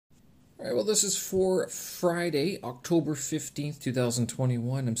All right, well, this is for Friday, October 15th,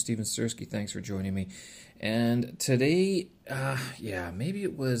 2021. I'm Steven Sersky. Thanks for joining me. And today, maybe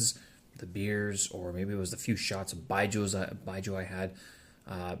it was the beers or maybe it was the few shots of Baijiu I had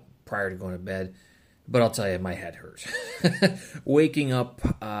prior to going to bed. But I'll tell you, my head hurt. Waking up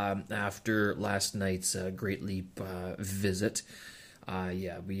after last night's Great Leap visit.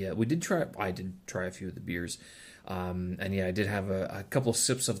 We did try. I did try a few of the beers, I did have a couple of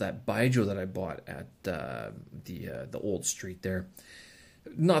sips of that Baijiu that I bought at the old street there.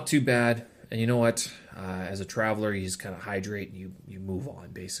 Not too bad. And you know what? As a traveler, you just kind of hydrate and you move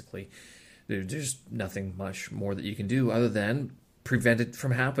on. Basically, there's nothing much more that you can do other than prevent it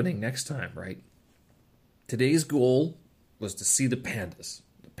from happening next time, right? Today's goal was to see the pandas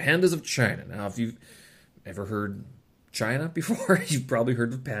of China. Now, if you've ever heard China before, you've probably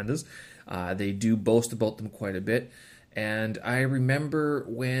heard of pandas. They do boast about them quite a bit. And I remember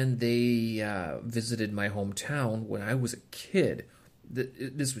when they visited my hometown when I was a kid.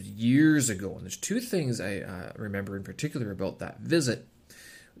 This was years ago. And there's two things I remember in particular about that visit.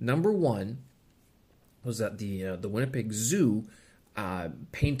 Number one was that the Winnipeg Zoo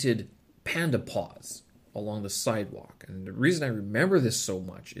painted panda paws along the sidewalk. And the reason I remember this so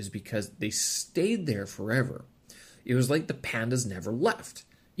much is because they stayed there forever. It was like the pandas never left,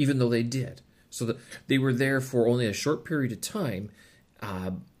 even though they did. So they were there for only a short period of time,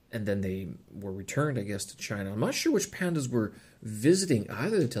 and then they were returned, I guess, to China. I'm not sure which pandas were visiting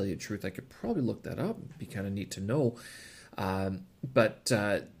either, to tell you the truth. I could probably look that up. It'd be kind of neat to know. But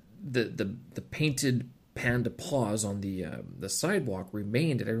the painted panda paws on the sidewalk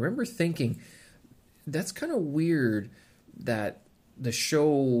remained, and I remember thinking, that's kind of weird that the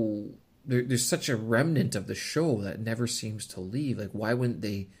show, there's such a remnant of the show that never seems to leave. Like, why wouldn't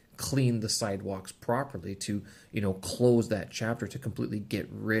they clean the sidewalks properly to, close that chapter, to completely get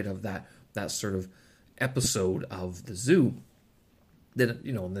rid of that sort of episode of the zoo? Then,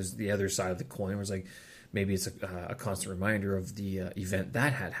 there's the other side of the coin where it's like, maybe it's a constant reminder of the event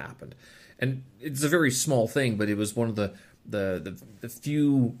that had happened. And it's a very small thing, but it was one of the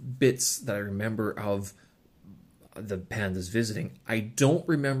few bits that I remember of the pandas visiting. I don't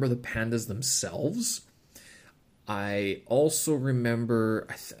remember the pandas themselves. I also remember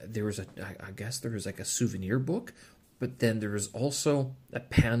there was like a souvenir book, but then there was also a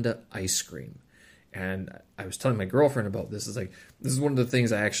panda ice cream. And I was telling my girlfriend about this. This is one of the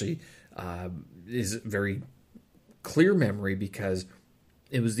things I actually is very clear memory, because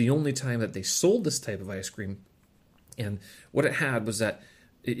it was the only time that they sold this type of ice cream. And what it had was that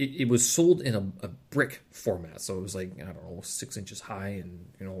it was sold in a brick format. So it was like, I don't know, 6 inches high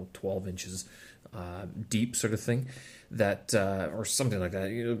and, 12 inches deep, sort of thing, that or something like that.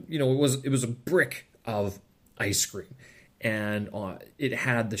 It was a brick of ice cream. And it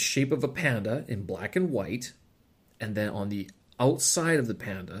had the shape of a panda in black and white. And then on the outside of the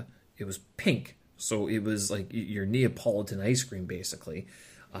panda, it was pink. So it was like your Neapolitan ice cream, basically,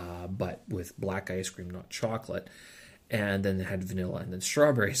 but with black ice cream, not chocolate. And then it had vanilla and then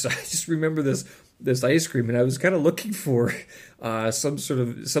strawberry. So I just remember this ice cream, and I was kind of looking for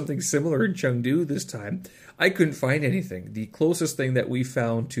something similar in Chengdu this time. I couldn't find anything. The closest thing that we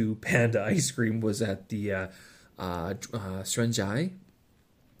found to panda ice cream was at the Xuanzhai,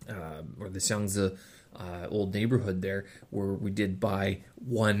 or the Xiangzi old neighborhood there, where we did buy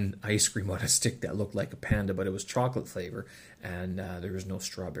one ice cream on a stick that looked like a panda, but it was chocolate flavor, and there was no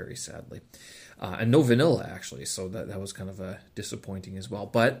strawberry, sadly, and no vanilla, actually, so that was kind of disappointing as well.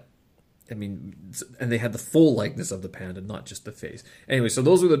 But I mean, and they had the full likeness of the panda, not just the face. Anyway, so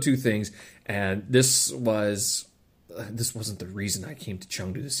those were the two things, and this wasn't the reason I came to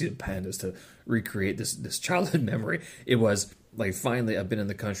Chengdu to see the pandas, to recreate this childhood memory. It was like, finally, I've been in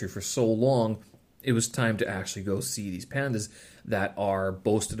the country for so long, it was time to actually go see these pandas that are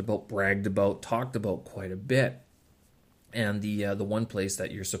boasted about, bragged about, talked about quite a bit. And the one place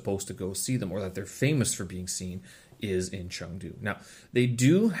that you're supposed to go see them, or that they're famous for being seen, is in Chengdu. Now, they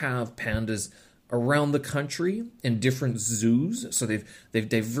do have pandas around the country in different zoos, so they've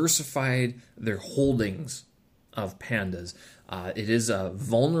diversified their holdings of pandas. It is a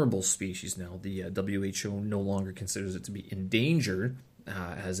vulnerable species now. The WHO no longer considers it to be endangered,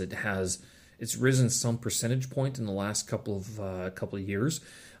 as it's risen some percentage point in the last couple of years,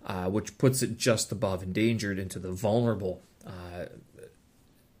 which puts it just above endangered into the vulnerable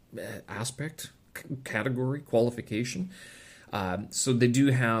aspect, category, qualification. So they do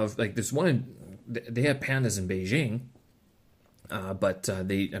have, like, there's one. They have pandas in Beijing, but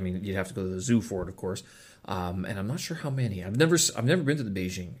you'd have to go to the zoo for it, of course. And I'm not sure how many. I've never been to the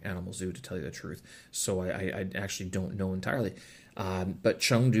Beijing Animal Zoo, to tell you the truth, so I actually don't know entirely. But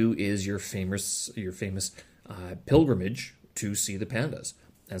Chengdu is your famous pilgrimage to see the pandas.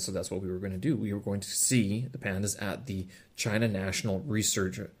 And so that's what we were going to do. We were going to see the pandas at the China National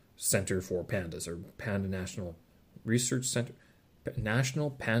Research Center for Pandas, or Panda National Research Center. National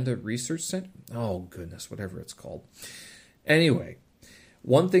Panda Research Center? Oh, goodness, whatever it's called. Anyway,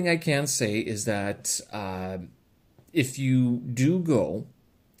 one thing I can say is that if you do go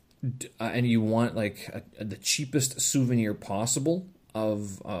and you want like the cheapest souvenir possible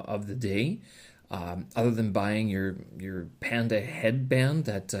of the day, other than buying your panda headband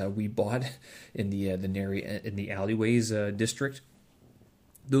that we bought in the alleyways district,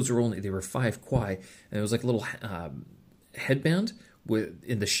 they were 5 kwai, and it was like a little headband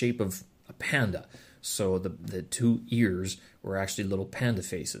in the shape of a panda. So the 2 ears were actually little panda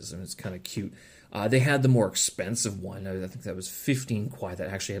faces, and it's kind of cute. They had the more expensive one. I think that was 15 kwai that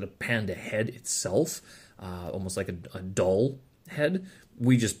actually had a panda head itself, almost like a doll head.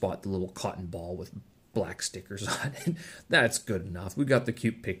 We just bought the little cotton ball with black stickers on it. That's good enough. We got the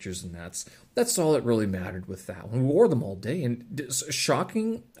cute pictures, and that's all that really mattered with that one. We wore them all day, and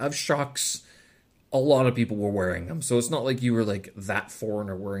shocking of shocks, a lot of people were wearing them. So it's not like you were like that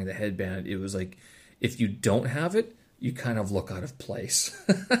foreigner wearing the headband. It was like, if you don't have it, you kind of look out of place.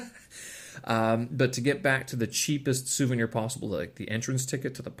 But to get back to the cheapest souvenir possible, like the entrance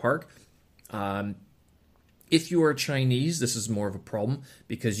ticket to the park, if you are Chinese, this is more of a problem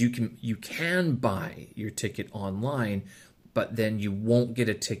because you can buy your ticket online, but then you won't get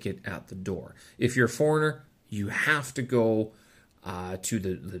a ticket at the door. If you're a foreigner, you have to go to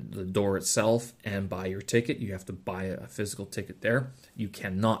the door itself and buy your ticket. You have to buy a physical ticket there. You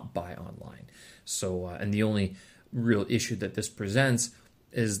cannot buy online. So, and the only real issue that this presents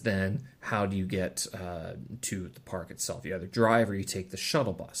is then how do you get to the park itself? You either drive or you take the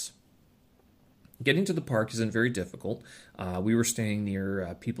shuttle bus. Getting to the park isn't very difficult. We were staying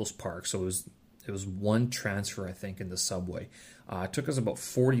near People's Park, so it was one transfer, I think, in the subway. It took us about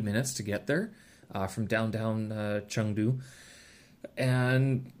 40 minutes to get there from downtown Chengdu.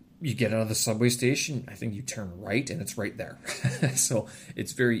 And you get out of the subway station, I think you turn right, and it's right there. So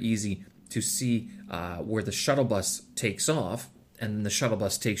it's very easy to see where the shuttle bus takes off, and the shuttle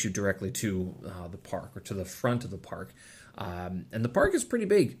bus takes you directly to the park, or to the front of the park. And the park is pretty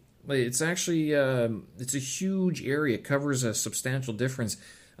big. It's actually it's a huge area. It covers a substantial distance.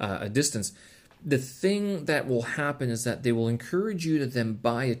 The thing that will happen is that they will encourage you to then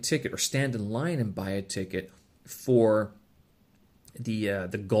buy a ticket or stand in line and buy a ticket for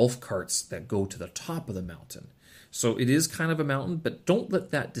the golf carts that go to the top of the mountain. So it is kind of a mountain, but don't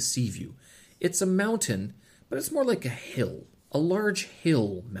let that deceive you. It's a mountain, but it's more like a hill, a large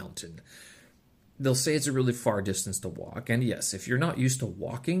hill mountain. They'll say it's a really far distance to walk. And yes, if you're not used to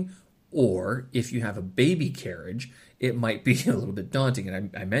walking, or if you have a baby carriage, it might be a little bit daunting.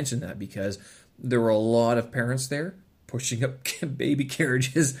 And I mentioned that because there were a lot of parents there pushing up baby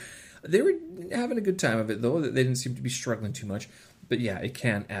carriages. They were having a good time of it, though. They didn't seem to be struggling too much. But yeah, it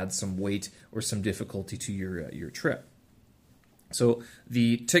can add some weight or some difficulty to your trip. So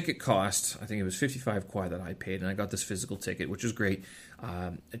the ticket cost, I think it was 55 kwai that I paid, and I got this physical ticket, which was great,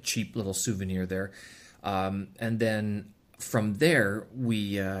 a cheap little souvenir there. And then from there,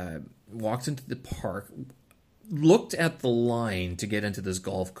 we walked into the park, looked at the line to get into this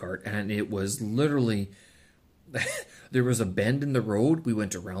golf cart, and it was literally, there was a bend in the road. We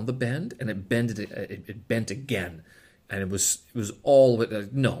went around the bend, and it bent again. And it was all of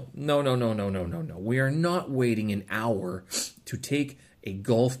it. No. We are not waiting an hour to take a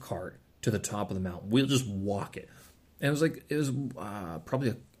golf cart to the top of the mountain. We'll just walk it. And it was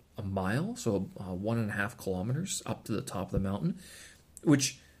probably a mile, so 1.5 kilometers up to the top of the mountain,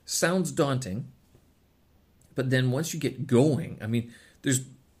 which sounds daunting. But then once you get going, I mean, there's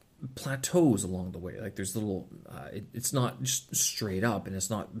plateaus along the way. Like there's little, it's not just straight up, and it's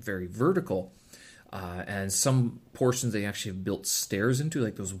not very vertical. And some portions they actually have built stairs into,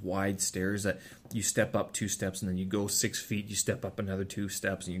 like those wide stairs that you step up 2 steps and then you go 6 feet, you step up another 2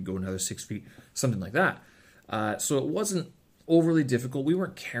 steps and you go another 6 feet, something like that. So it wasn't overly difficult. We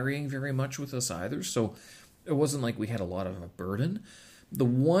weren't carrying very much with us either, so it wasn't like we had a lot of a burden. The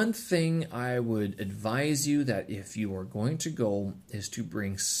one thing I would advise you that if you are going to go is to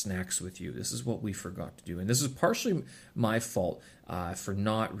bring snacks with you. This is what we forgot to do, and this is partially my fault for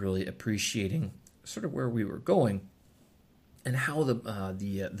not really appreciating sort of where we were going and how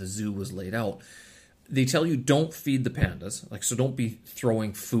the zoo was laid out. They tell you don't feed the pandas, so don't be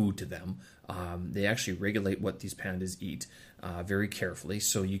throwing food to them. They actually regulate what these pandas eat very carefully,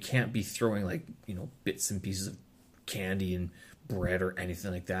 so you can't be throwing bits and pieces of candy and bread or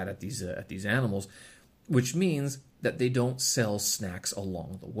anything like that at these animals, which means that they don't sell snacks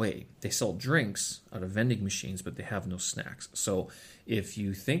along the way. They sell drinks out of vending machines, but they have no snacks. So if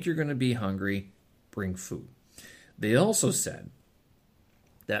you think you're going to be hungry, bring food. They also said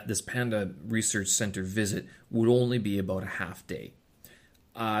that this Panda Research Center visit would only be about a half day.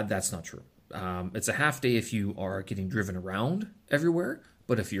 That's not true. It's a half day if you are getting driven around everywhere,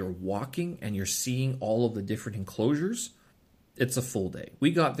 but if you're walking and you're seeing all of the different enclosures, it's a full day. We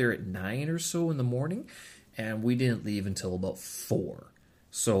got there at 9 or so in the morning, and we didn't leave until about 4.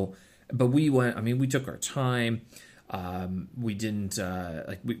 So, but we went, I mean, we took our time. We didn't,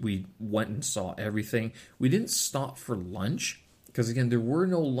 we went and saw everything. We didn't stop for lunch because, again, there were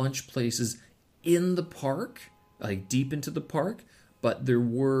no lunch places in the park, like deep into the park, but there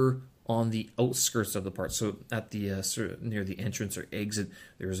were on the outskirts of the park. So at the sort of near the entrance or exit,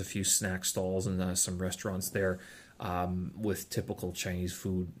 there was a few snack stalls and some restaurants there. With typical Chinese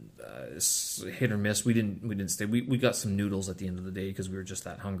food, hit or miss. We didn't stay. We got some noodles at the end of the day because we were just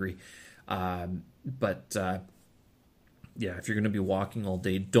that hungry. Yeah, if you're going to be walking all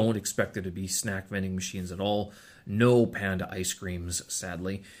day, don't expect there to be snack vending machines at all. No Panda ice creams,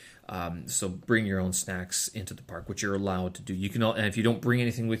 sadly. So bring your own snacks into the park, which you're allowed to do. You can, and if you don't bring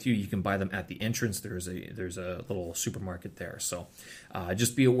anything with you, you can buy them at the entrance. There's a little supermarket there. So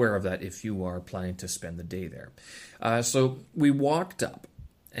just be aware of that if you are planning to spend the day there. So we walked up,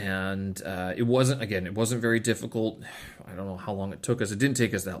 and it wasn't very difficult. I don't know how long it took us. It didn't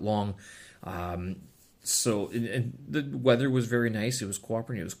take us that long. So the weather was very nice. It was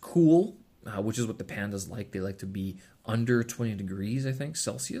cooperating. It was cool. Which is what the pandas like. They like to be under 20 degrees, I think,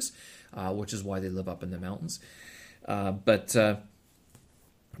 Celsius, which is why they live up in the mountains. But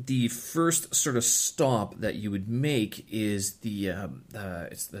the first sort of stop that you would make is I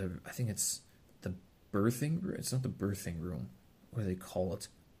think it's the birthing room. It's not the birthing room. What do they call it?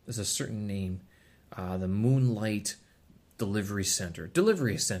 There's a certain name. The Moonlight Delivery Center.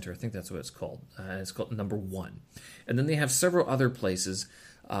 Delivery Center, I think that's what it's called. It's called number 1. And then they have several other places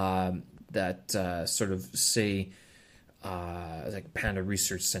that sort of say like Panda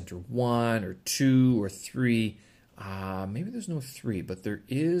Research Center 1 or 2 or 3. Maybe there's no 3, but there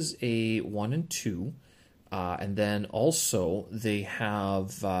is a 1 and 2. And then also they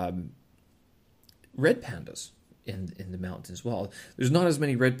have red pandas in the mountains as well. There's not as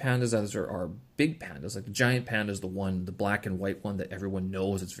many red pandas as there are big pandas. Like the giant panda is the black and white one that everyone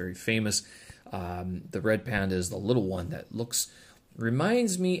knows. It's very famous. The red panda is the little one that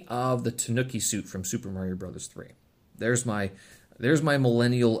reminds me of the Tanuki suit from Super Mario Bros. 3. There's my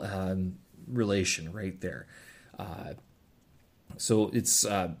millennial relation right there. So it's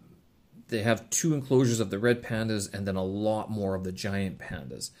they have 2 enclosures of the red pandas and then a lot more of the giant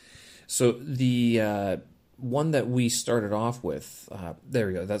pandas. So the one that we started off with, there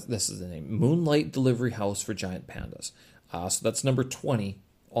we go. This is the name: Moonlight Delivery House for Giant Pandas. So that's number 20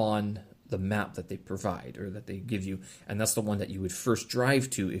 on the map that they provide or that they give you, and that's the one that you would first drive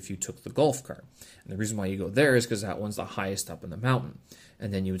to if you took the golf cart. And the reason why you go there is because that one's the highest up in the mountain,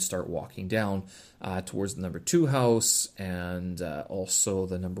 and then you would start walking down towards the number 2 house and also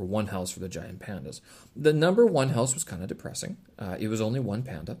the number 1 house for the giant pandas. The number 1 house was kind of depressing. It was only one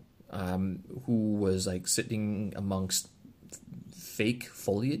panda who was like sitting amongst fake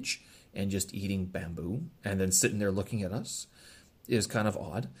foliage and just eating bamboo and then sitting there looking at us. It was kind of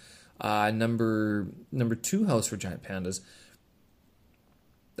odd. Number 2 house for giant pandas,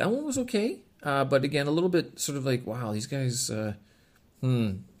 that one was okay, but again, a little bit sort of like, wow, these guys,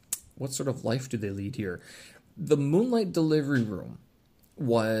 what sort of life do they lead here? The Moonlight Delivery Room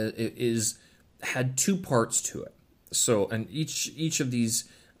had 2 parts to it. So, and each of these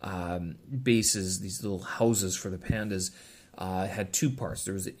bases, these little houses for the pandas, had 2 parts.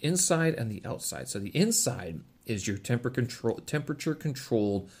 There was the inside and the outside. So the inside is your temperature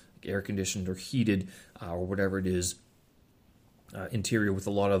controlled, air conditioned or heated or whatever it is, interior with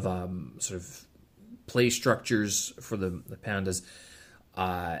a lot of sort of play structures for the pandas,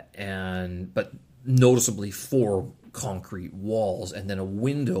 but noticeably 4 concrete walls and then a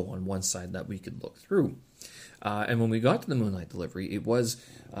window on one side that we could look through. And when we got to the Moonlight Delivery, it was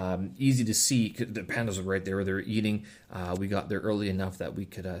easy to see. The pandas were right there. They were eating. We got there early enough that we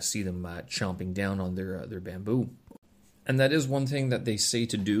could see them chomping down on their bamboo. And that is one thing that they say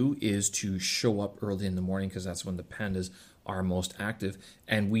to do, is to show up early in the morning, because that's when the pandas are most active.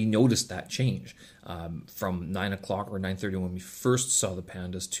 And we noticed that change from 9 o'clock or 9:30 when we first saw the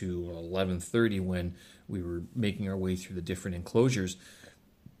pandas to 11:30 when we were making our way through the different enclosures.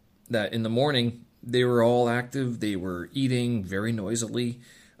 That in the morning, they were all active. They were eating very noisily,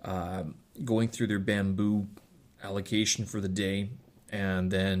 going through their bamboo allocation for the day. And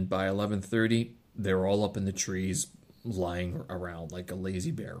then by 11:30, they're all up in the trees, lying around like a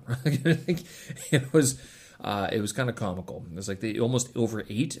lazy bear. it was kind of comical. It was like they almost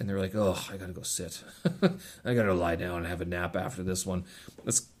overate, and they're like, "Oh, I gotta go sit. I gotta lie down and have a nap after this one."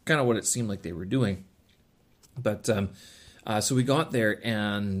 That's kind of what it seemed like they were doing. But so we got there,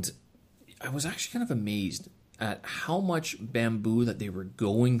 and I was actually kind of amazed at how much bamboo that they were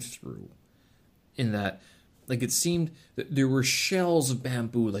going through. In that, like, it seemed that there were shells of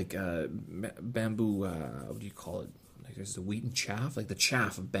bamboo, like bamboo. What do you call it? Like, there's the wheat and chaff, like the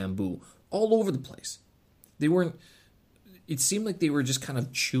chaff of bamboo, all over the place. They weren't. It seemed like they were just kind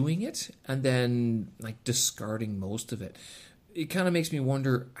of chewing it and then like discarding most of it. It kind of makes me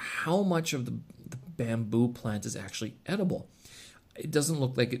wonder how much of the bamboo plant is actually edible. It doesn't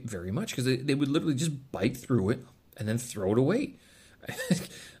look like it very much, because they would literally just bite through it and then throw it away.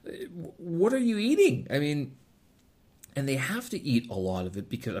 What are you eating? I mean, and they have to eat a lot of it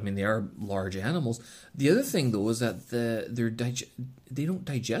because, I mean, they are large animals. The other thing, though, is that they don't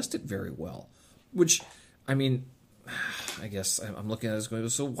digest it very well, which, I mean, I guess I'm looking at it as going,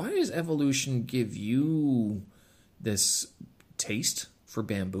 so why does evolution give you this taste for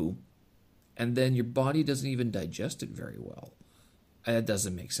bamboo, and then your body doesn't even digest it very well? It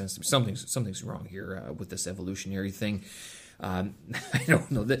doesn't make sense to me. Something's wrong here with this evolutionary thing. I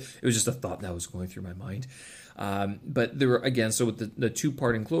don't know. That it was just a thought that was going through my mind. But there were, again, so with the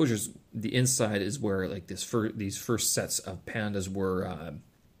two-part enclosures, the inside is where like these first sets of pandas were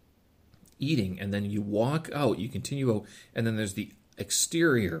eating, and then you walk out, you continue out, and then there's the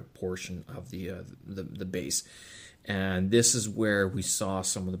exterior portion of the base. And this is where we saw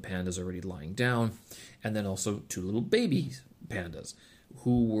some of the pandas already lying down, and then also two little baby pandas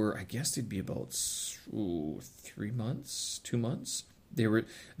who were, I guess they'd be about 3 months, 2 months.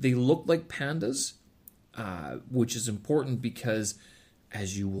 They looked like pandas, which is important because,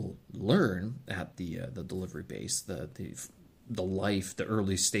 as you will learn at the delivery base, the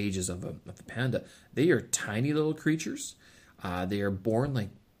early stages of a panda, they are tiny little creatures. They are born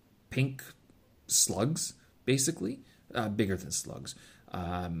like pink slugs, basically, bigger than slugs.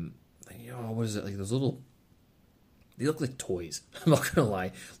 What is it, like those little? They look like toys. I'm not gonna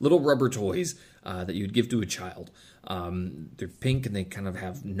lie, little rubber toys that you'd give to a child. They're pink, and they kind of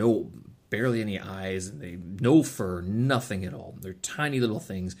have barely any eyes, and no fur, nothing at all. They're tiny little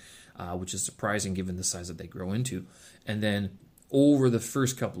things, which is surprising given the size that they grow into. And then over the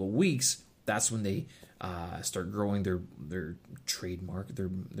first couple of weeks, that's when they start growing their trademark, their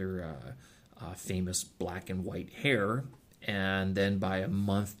famous black and white hair. And then by a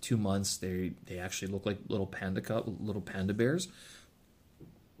month, 2 months, they actually look like little panda bears.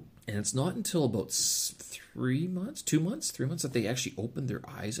 And it's not until about 3 months, 2 months, 3 months that they actually open their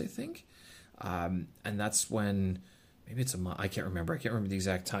eyes, I think. And that's when, maybe it's a month, I can't remember the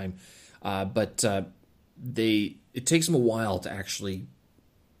exact time. But it takes them a while to actually,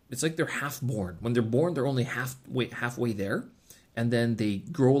 it's like they're half born. When they're born, they're only halfway there. And then they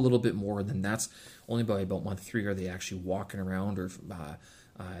grow a little bit more, and then that's only by about month 3 are they actually walking around or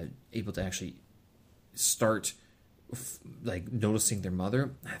able to actually start like noticing their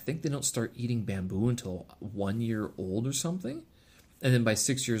mother. I think they don't start eating bamboo until 1 year old or something, and then by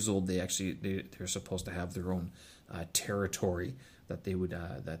 6 years old they're supposed to have their own territory that they would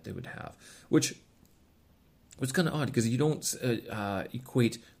have, which was kind of odd because you don't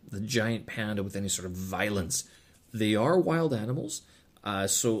equate the giant panda with any sort of violence. They are wild animals,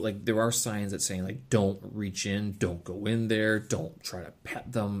 so like there are signs that saying like don't reach in, don't go in there, don't try to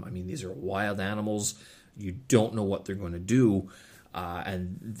pet them. I mean, these are wild animals. You don't know what they're going to do,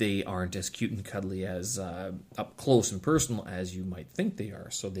 and they aren't as cute and cuddly as up close and personal as you might think they are.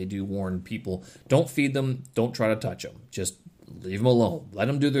 So they do warn people: don't feed them, don't try to touch them, just leave them alone, let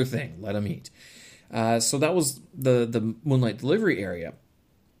them do their thing, let them eat. So that was the Moonlight Delivery area.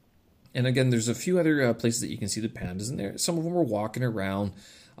 And again, there's a few other places that you can see the pandas in there. Some of them were walking around.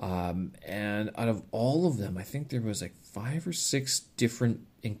 And out of all of them, I think there was like 5 or 6 different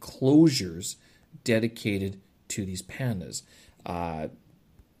enclosures dedicated to these pandas. I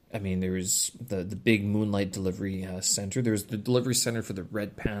mean, there was the big Moonlight Delivery Center. There's the delivery center for the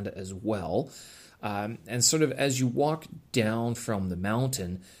red panda as well. And sort of as you walk down from the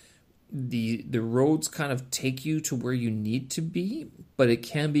mountain, the roads kind of take you to where you need to be, but it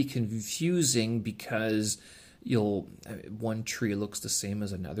can be confusing because one tree looks the same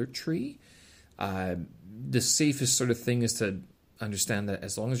as another tree. The safest sort of thing is to understand that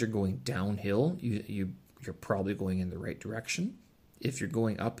as long as you're going downhill, you're probably going in the right direction. If you're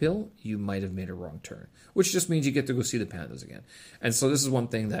going uphill, you might have made a wrong turn, which just means you get to go see the pandas again. And so this is one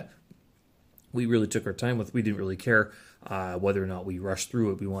thing that we really took our time with. We didn't really care whether or not we rushed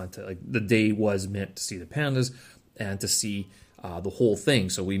through it. We wanted to, like, the day was meant to see the pandas and to see the whole thing.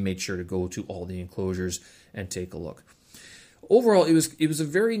 So we made sure to go to all the enclosures and take a look. Overall, it was a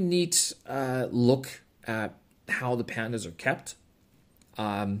very neat look at how the pandas are kept.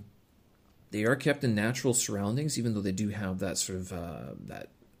 They are kept in natural surroundings, even though they do have that sort of that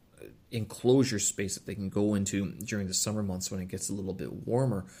enclosure space that they can go into during the summer months when it gets a little bit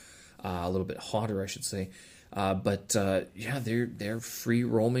warmer, a little bit hotter, I should say. But yeah, they're free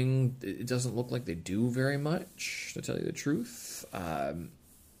roaming. It doesn't look like they do very much, to tell you the truth.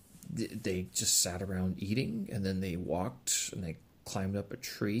 They just sat around eating, and then they walked and they climbed up a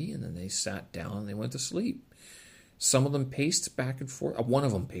tree, and then they sat down and they went to sleep. Some of them paced back and forth. One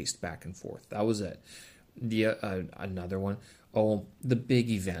of them paced back and forth. That was it. Another one. Oh, the big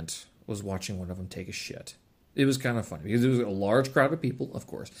event was watching one of them take a shit. It was kind of funny because there was a large crowd of people, of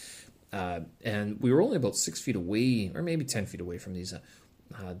course, and we were only about 6 feet away, or maybe 10 feet away from these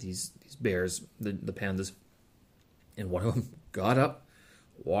bears, the pandas. And one of them got up,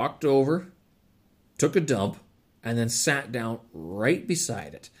 walked over, took a dump, and then sat down right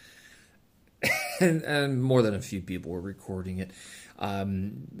beside it. and more than a few people were recording it.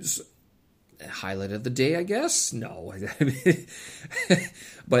 Highlight of the day, I guess? No.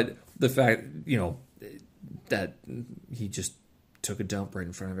 But the fact, that he just took a dump right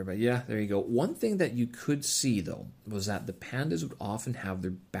in front of everybody. Yeah, there you go. One thing that you could see, though, was that the pandas would often have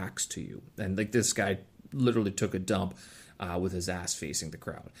their backs to you. And like this guy literally took a dump with his ass facing the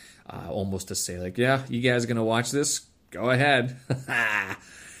crowd. Almost to say, like, yeah, you guys going to watch this? Go ahead.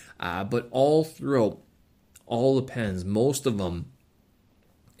 But all throughout all the pens, most of them,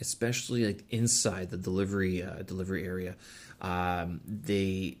 especially like inside the delivery area,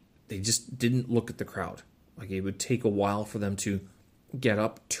 they just didn't look at the crowd. Like, it would take a while for them to get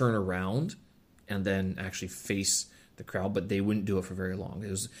up, turn around, and then actually face the crowd, but they wouldn't do it for very long.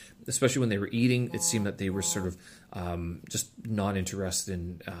 It was, especially when they were eating, it seemed that they were sort of just not interested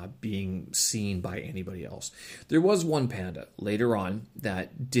in being seen by anybody else. There was one panda later on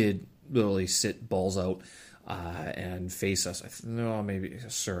that did literally sit balls out and face us. I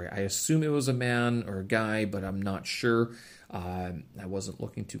assume it was a man or a guy, but I'm not sure. I wasn't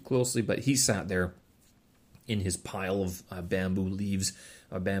looking too closely, but he sat there in his pile of bamboo leaves,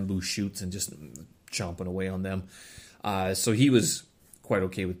 bamboo shoots, and just chomping away on them. So he was quite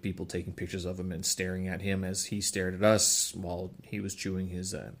okay with people taking pictures of him and staring at him as he stared at us while he was chewing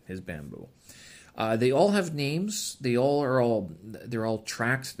his bamboo. They all have names. They're all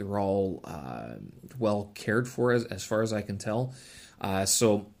tracked. They're all well cared for, as far as I can tell.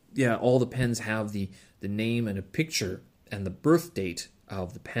 So yeah, all the pens have the name and a picture and the birth date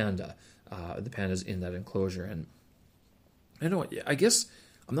of the panda. The pandas in that enclosure. And I guess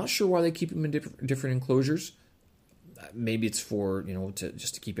I'm not sure why they keep them in different enclosures. Maybe it's for,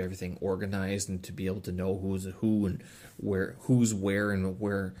 to keep everything organized and to be able to know who's who and who's where and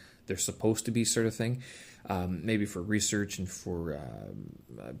where they're supposed to be, sort of thing. Maybe for research and for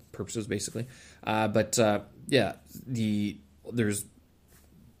purposes, basically. But there's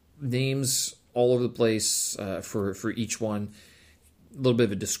names all over the place for each one. A little bit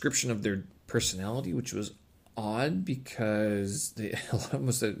of a description of their personality, which was odd because a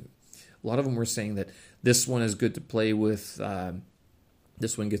lot of them were saying that this one is good to play with.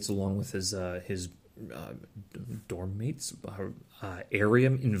 This one gets along with his dorm mates,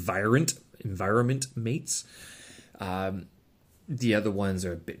 environment mates. The other ones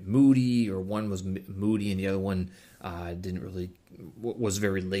are a bit moody, or one was moody and the other one was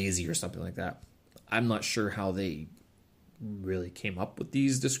very lazy or something like that. I'm not sure how they really came up with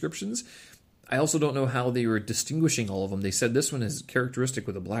these descriptions. I also don't know how they were distinguishing all of them. They said this one is characteristic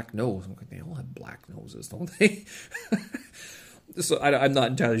with a black nose. I'm like, they all have black noses, don't they? So I'm not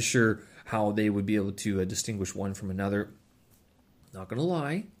entirely sure how they would be able to distinguish one from another. Not going to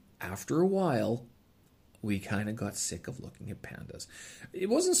lie, after a while, we kind of got sick of looking at pandas. It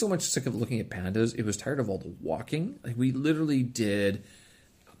wasn't so much sick of looking at pandas, it was tired of all the walking. Like, we literally did...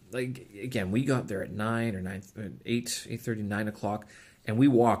 again, we got there at 8:30, 9 o'clock, and we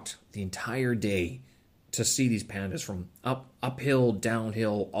walked the entire day to see these pandas from uphill,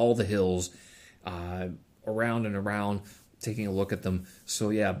 downhill, all the hills, around and around, taking a look at them. So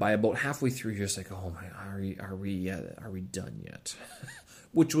yeah, by about halfway through, you're just like, oh my, are we done yet?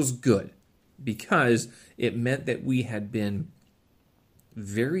 Which was good, because it meant that we had been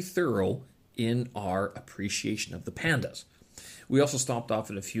very thorough in our appreciation of the pandas. We also stopped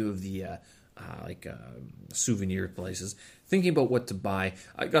off at a few of the souvenir places, thinking about what to buy.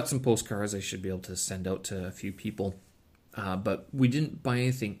 I got some postcards I should be able to send out to a few people. But we didn't buy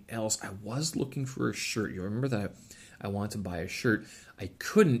anything else. I was looking for a shirt. You remember that I wanted to buy a shirt. I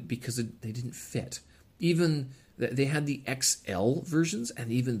couldn't because they didn't fit. Even they had the XL versions,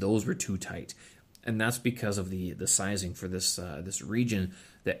 and even those were too tight. And that's because of the sizing for this region.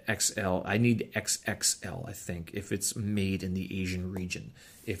 The XL, I need XXL, I think, if it's made in the Asian region.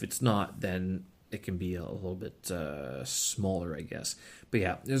 If it's not, then it can be a little bit smaller, I guess. But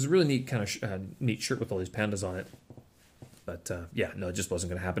yeah, there's a really neat kind of neat shirt with all these pandas on it. But yeah, no, it just wasn't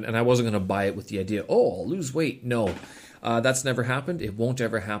going to happen. And I wasn't going to buy it with the idea, oh, I'll lose weight. No, that's never happened. It won't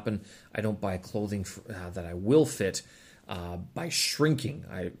ever happen. I don't buy clothing that I will fit by shrinking.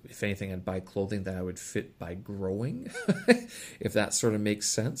 If anything, I'd buy clothing that I would fit by growing, if that sort of makes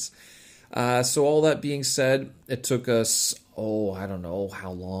sense. So all that being said, it took us, I don't know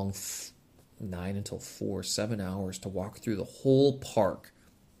how long, 9 until 4, 7 hours to walk through the whole park.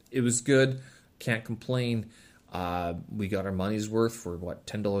 It was good. Can't complain. We got our money's worth for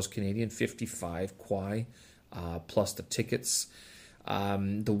 $10 Canadian, 55 kwai, plus the tickets.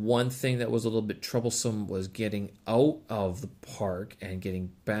 The one thing that was a little bit troublesome was getting out of the park and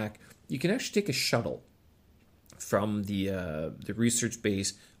getting back. You can actually take a shuttle from the research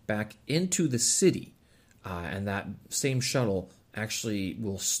base back into the city, and that same shuttle actually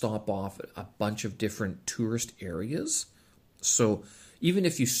will stop off at a bunch of different tourist areas. So even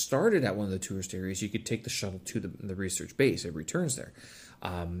if you started at one of the tourist areas, you could take the shuttle to the research base. It returns there.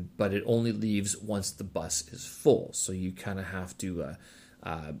 But it only leaves once the bus is full. So you kind of have to,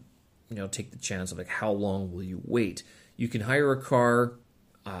 take the chance of like how long will you wait. You can hire a car,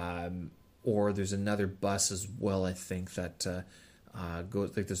 or there's another bus as well, I think, that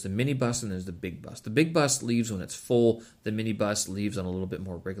goes, like there's the mini bus and there's the big bus. The big bus leaves when it's full. The mini bus leaves on a little bit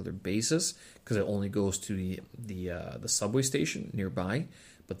more regular basis because it only goes to the subway station nearby.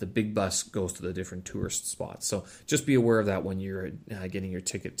 But the big bus goes to the different tourist spots. So just be aware of that when you're getting your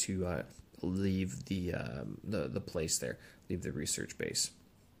ticket to leave the place there, leave the research base.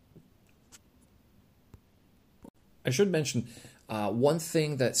 I should mention one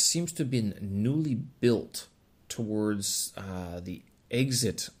thing that seems to have been newly built towards the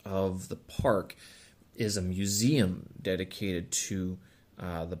exit of the park is a museum dedicated to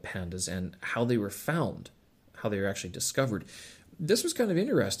the pandas and how they were found, how they were actually discovered. This was kind of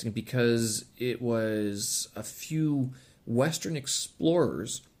interesting because it was a few Western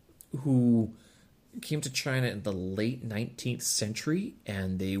explorers who came to China in the late 19th century,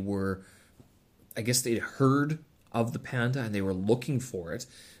 and they were, I guess they'd heard of the panda and they were looking for it,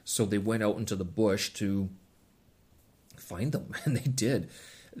 so they went out into the bush to find them, and they did.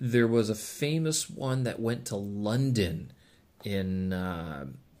 There was a famous one that went to London in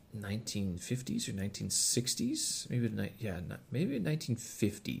 1950s or 1960s, maybe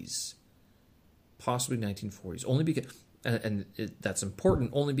 1950s, possibly 1940s. Only because, that's important,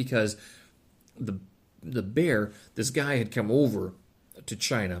 only because the bear, this guy had come over to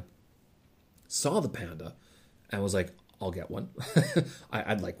China, saw the panda, and was like, "I'll get one.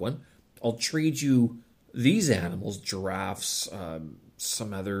 I'd like one. I'll trade you these animals, giraffes,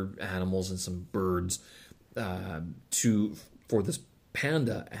 some other animals, and some birds, for this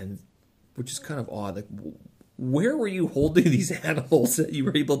panda," and which is kind of odd. Like, where were you holding these animals that you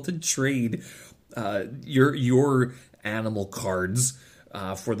were able to trade your animal cards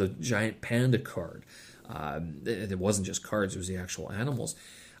for the giant panda card? It wasn't just cards; it was the actual animals.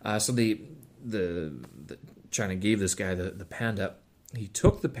 So the China gave this guy the panda. He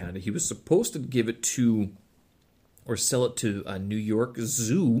took the panda. He was supposed to give it to or sell it to a New York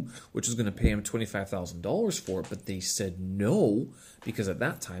zoo, which was going to pay him $25,000 for it, but they said no, because at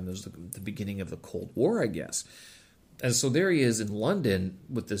that time it was the beginning of the Cold War, I guess. And so there he is in London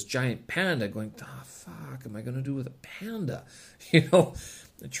with this giant panda going, fuck am I going to do with a panda?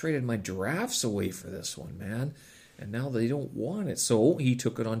 I traded my giraffes away for this one, man, and now they don't want it. So he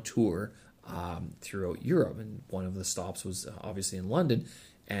took it on tour throughout Europe, and one of the stops was obviously in London.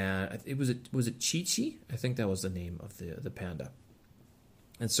 And was it Chi-Chi? I think that was the name of the panda.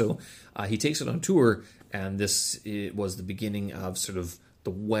 And so he takes it on tour, and it was the beginning of sort of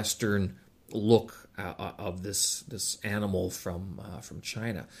the Western look of this animal from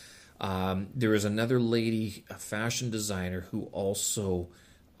China. There was another lady, a fashion designer, who also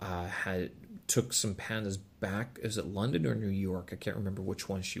took some pandas back. Is it London or New York? I can't remember which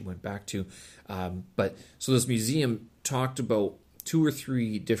one she went back to. But so this museum talked about 2 or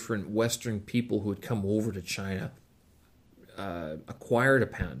 3 different Western people who had come over to China, acquired a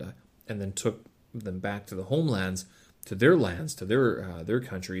panda, and then took them back to the homelands, to their lands, to their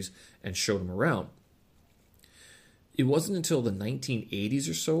countries, and showed them around. It wasn't until the 1980s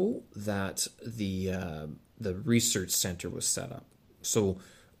or so that the the research center was set up. So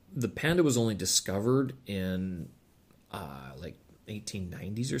the panda was only discovered in like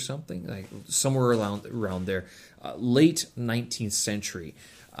 1890s or something, like somewhere around there, late 19th century.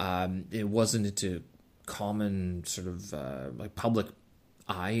 It wasn't into common sort of like public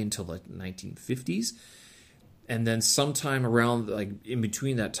eye until like 1950s. And then sometime around, like in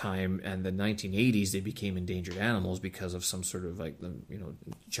between that time and the 1980s, they became endangered animals because of some sort of like,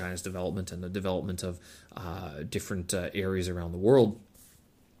 China's development and the development of different areas around the world,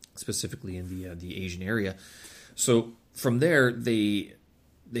 specifically in the Asian area. So from there, they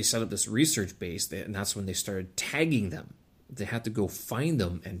set up this research base, and that's when they started tagging them. They had to go find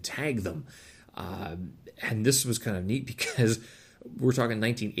them and tag them. And this was kind of neat because we're talking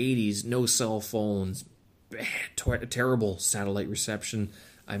 1980s, no cell phones, terrible satellite reception.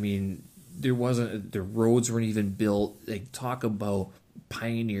 I mean, the roads weren't even built. They talk about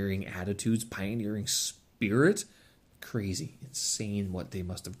pioneering attitudes, pioneering spirit. Crazy, insane what they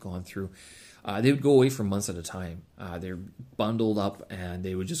must have gone through. They would go away for months at a time. They're bundled up and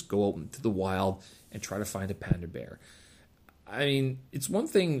they would just go out into the wild and try to find a panda bear. I mean, it's one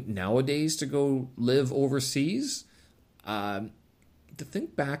thing nowadays to go live overseas. To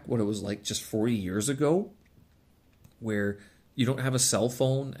think back what it was like just 40 years ago, where you don't have a cell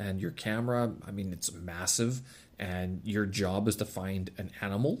phone and your camera, I mean, it's massive, and your job is to find an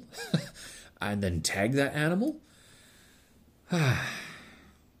animal and then tag that animal.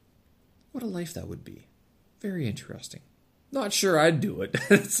 What a life that would be. Very interesting. Not sure I'd do it.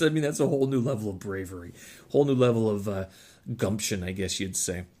 That's a whole new level of bravery, whole new level of gumption, I guess you'd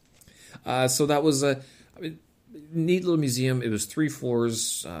say. So that was a neat little museum. It was 3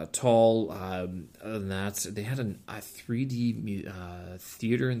 floors tall. Other than that, they had a 3D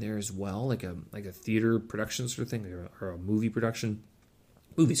theater in there as well, like a theater production sort of thing, or a movie production.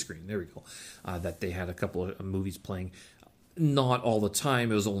 Movie screen, there we go. That they had a couple of movies playing. Not all the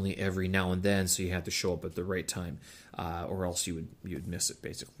time. It was only every now and then, so you had to show up at the right time, or else you would miss it.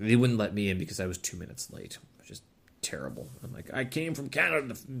 Basically, they wouldn't let me in because I was 2 minutes late, which is terrible. I'm like, I came from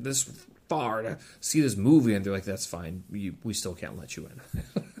Canada this far to see this movie, and they're like, that's fine. We still can't let you in.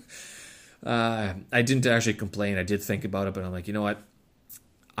 I didn't actually complain. I did think about it, but I'm like, you know what?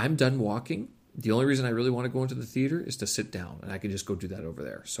 I'm done walking. The only reason I really want to go into the theater is to sit down, and I can just go do that over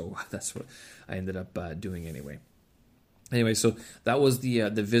there. So that's what I ended up doing anyway. Anyway, so that was the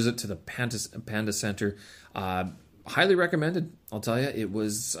visit to the Panda Center. Highly recommended, I'll tell you. It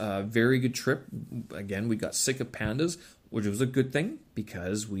was a very good trip. Again, we got sick of pandas, which was a good thing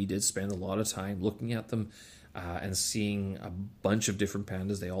because we did spend a lot of time looking at them and seeing a bunch of different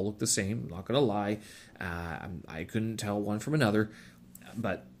pandas. They all look the same, I'm not going to lie. I couldn't tell one from another,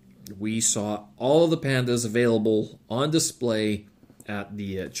 but we saw all of the pandas available on display at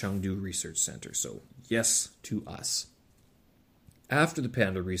the Chengdu Research Center. So yes to us. After the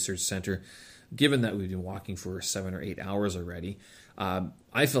Panda Research Center, given that we've been walking for 7 or 8 hours already,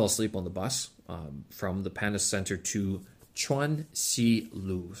 I fell asleep on the bus from the Panda Center to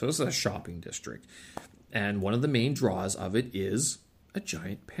Chuanxi-Lu. So this is a shopping district. And one of the main draws of it is a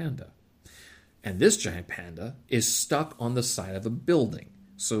giant panda. And this giant panda is stuck on the side of a building.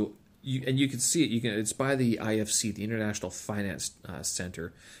 So you can see it. It's by the IFC, the International Finance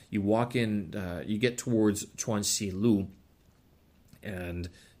Center. You walk in, you get towards Chuanxi-Lu, and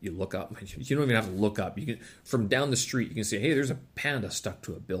you look up. You don't even have to look up. You can, from down the street, you can see, hey, there's a panda stuck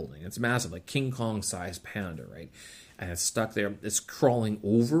to a building. It's massive, like King Kong sized panda, right? And it's stuck there. It's crawling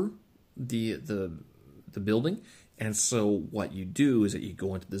over the building. And so what you do is that you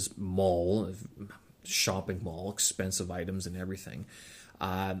go into this mall, shopping mall, expensive items and everything.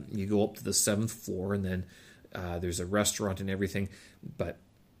 You go up to the 7th floor, and then there's a restaurant and everything. But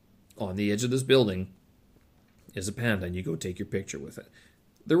on the edge of this building is a panda, and you go take your picture with it.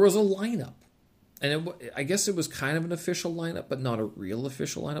 There was a lineup, and I guess it was kind of an official lineup, but not a real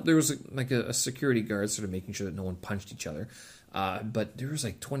official lineup. There was a security guard sort of making sure that no one punched each other. But there was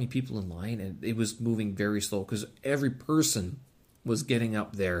like 20 people in line, and it was moving very slow because every person was getting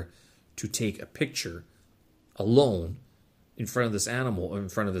up there to take a picture alone in front of this animal, or in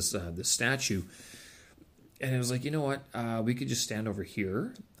front of this statue. And it was like, you know what, we could just stand over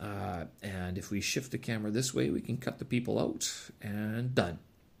here, and if we shift the camera this way, we can cut the people out, and done.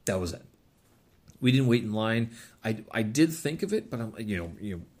 That was it. We didn't wait in line. I did think of it, but I'm,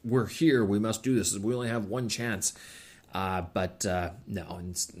 we're here, we must do this. We only have one chance. But no,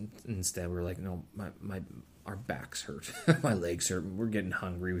 instead we're like, no, our backs hurt, my legs hurt, we're getting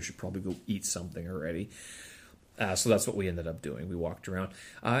hungry. We should probably go eat something already. So that's what we ended up doing. We walked around.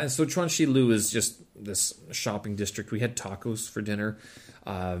 And so Chuanshilu is just this shopping district. We had tacos for dinner,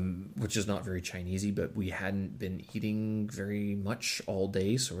 which is not very Chinesey, but we hadn't been eating very much all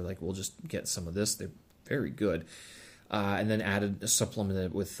day. So we're like, we'll just get some of this. They're very good. And then supplemented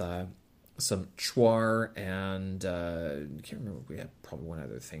it with some chuar and I can't remember. We had probably one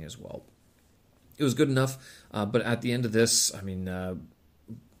other thing as well. It was good enough. But at the end of this, I mean,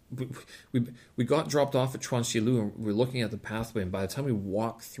 we got dropped off at Chuanshilu and we were looking at the pathway, and by the time we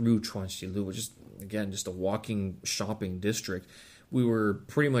walked through Chuanshilu, which is again just a walking shopping district, we were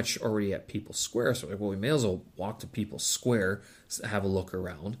pretty much already at People's Square. So we may as well walk to People's Square, have a look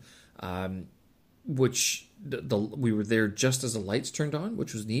around. Which we were there just as the lights turned on,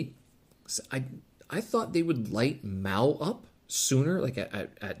 which was neat. So I thought they would light Mao up sooner, like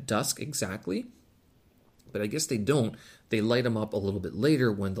at dusk exactly. But I guess they don't. They light them up a little bit later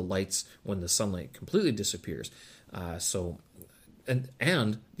when the sunlight completely disappears. And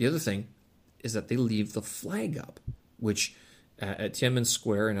the other thing is that they leave the flag up, which at Tiananmen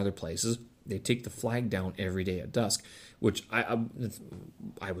Square and other places, they take the flag down every day at dusk, which I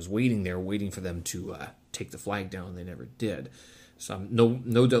was waiting for them to take the flag down, and they never did. So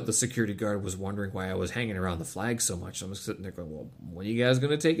no doubt the security guard was wondering why I was hanging around the flag so much. So I'm sitting there going, well, when are you guys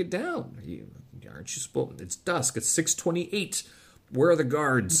going to take it down? Aren't you supposed? It's dusk. It's 6:28. Where are the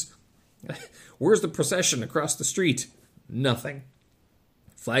guards? Where's the procession across the street? Nothing.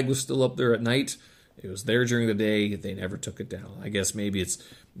 Flag was still up there at night. It was there during the day. They never took it down. I guess maybe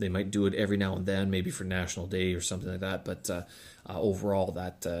they might do it every now and then, maybe for National Day or something like that. But overall,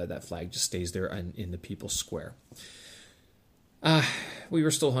 that flag just stays there in the People's Square. We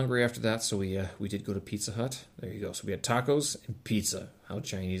were still hungry after that, so we did go to Pizza Hut. There you go. So we had tacos and pizza. How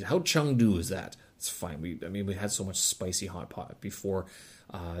Chinese? How Chengdu is that? It's fine. We had so much spicy hot pot before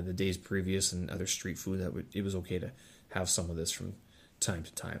the days previous and other street food that it was okay to have some of this from time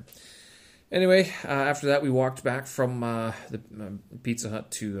to time. Anyway, after that, we walked back from the Pizza Hut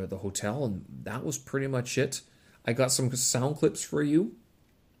to the hotel, and that was pretty much it. I got some sound clips for you.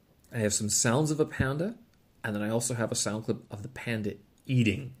 I have some sounds of a panda, and then I also have a sound clip of the panda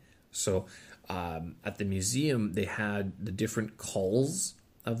eating. So at the museum, they had the different calls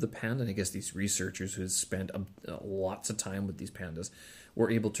of the panda, and I guess these researchers who had spent lots of time with these pandas were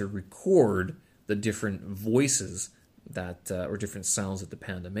able to record the different voices that or different sounds that the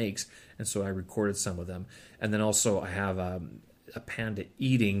panda makes, and so I recorded some of them. And then also I have a panda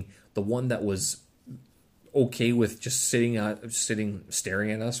eating, the one that was okay with just sitting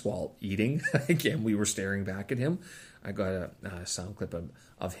staring at us while eating. Again, we were staring back at him. I got a sound clip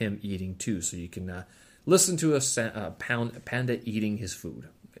of him eating too, so you can listen to a panda eating his food,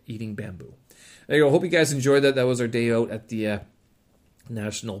 eating bamboo. There you go. Hope you guys enjoyed that. That was our day out at the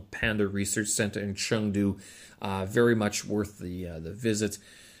National Panda Research Center in Chengdu. Very much worth the visit.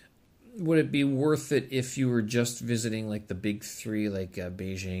 Would it be worth it if you were just visiting like the big three, like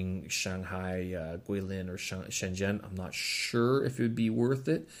Beijing, Shanghai, Guilin, or Shenzhen? I'm not sure if it would be worth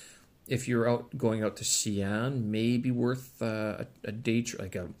it. If you're going out to Xi'an, maybe worth a day,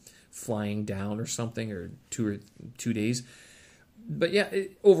 like a flying down or something, or 2 days. But yeah,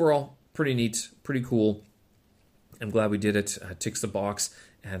 overall, pretty neat, pretty cool. I'm glad we did it. Ticks the box,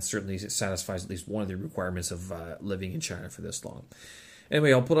 and certainly satisfies at least one of the requirements of living in China for this long.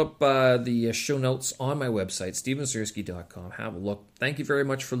 Anyway, I'll put up the show notes on my website, stevensersky.com. Have a look. Thank you very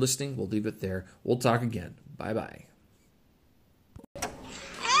much for listening. We'll leave it there. We'll talk again. Bye-bye.